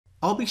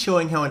I'll be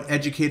showing how an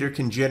educator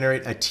can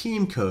generate a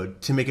team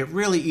code to make it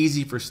really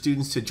easy for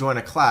students to join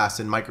a class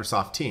in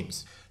Microsoft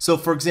Teams. So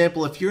for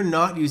example, if you're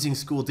not using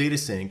School Data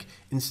Sync,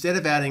 instead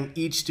of adding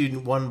each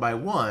student one by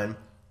one,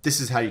 this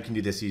is how you can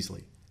do this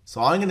easily.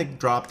 So I'm going to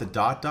drop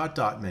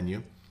the ...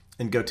 menu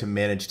and go to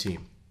Manage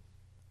Team.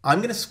 I'm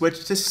going to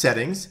switch to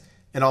Settings,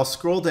 and I'll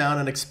scroll down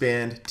and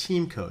expand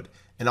Team Code,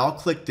 and I'll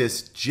click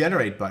this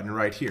Generate button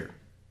right here.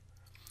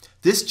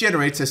 This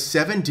generates a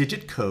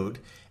 7-digit code,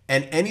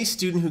 and any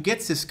student who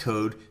gets this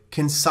code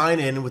can sign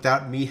in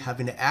without me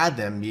having to add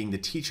them, being the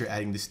teacher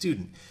adding the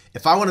student.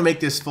 If I want to make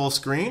this full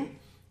screen,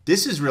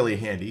 this is really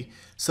handy.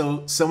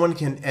 So someone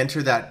can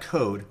enter that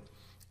code,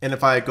 and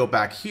if I go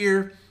back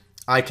here,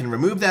 I can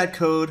remove that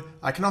code.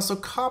 I can also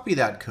copy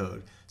that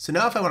code. So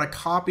now if I want to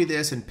copy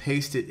this and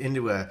paste it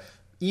into an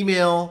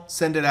email,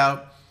 send it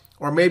out,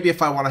 or maybe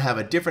if I want to have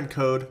a different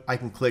code, I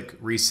can click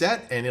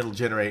Reset and it'll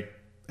generate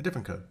a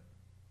different code.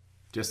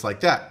 Just like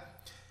that.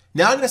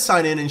 Now I'm going to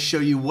sign in and show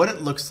you what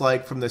it looks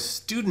like from the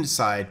student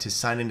side to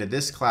sign into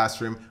this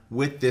classroom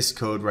with this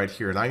code right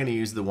here. And I'm going to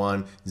use the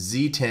one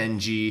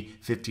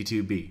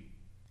Z10G52B.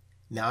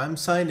 Now I'm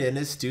signed in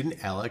as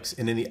student Alex,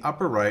 and in the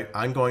upper right,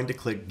 I'm going to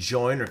click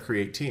Join or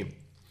Create Team.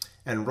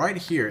 And right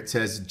here it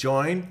says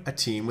Join a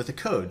Team with a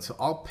code. So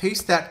I'll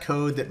paste that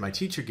code that my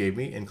teacher gave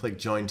me and click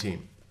Join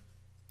Team.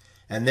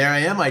 And there I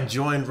am. I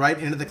joined right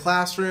into the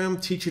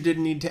classroom. Teacher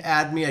didn't need to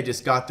add me. I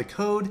just got the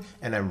code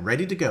and I'm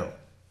ready to go.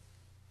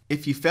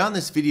 If you found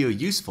this video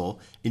useful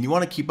and you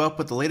want to keep up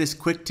with the latest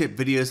quick tip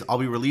videos I'll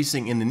be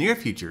releasing in the near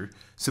future,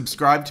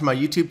 subscribe to my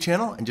YouTube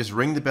channel and just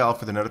ring the bell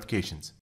for the notifications.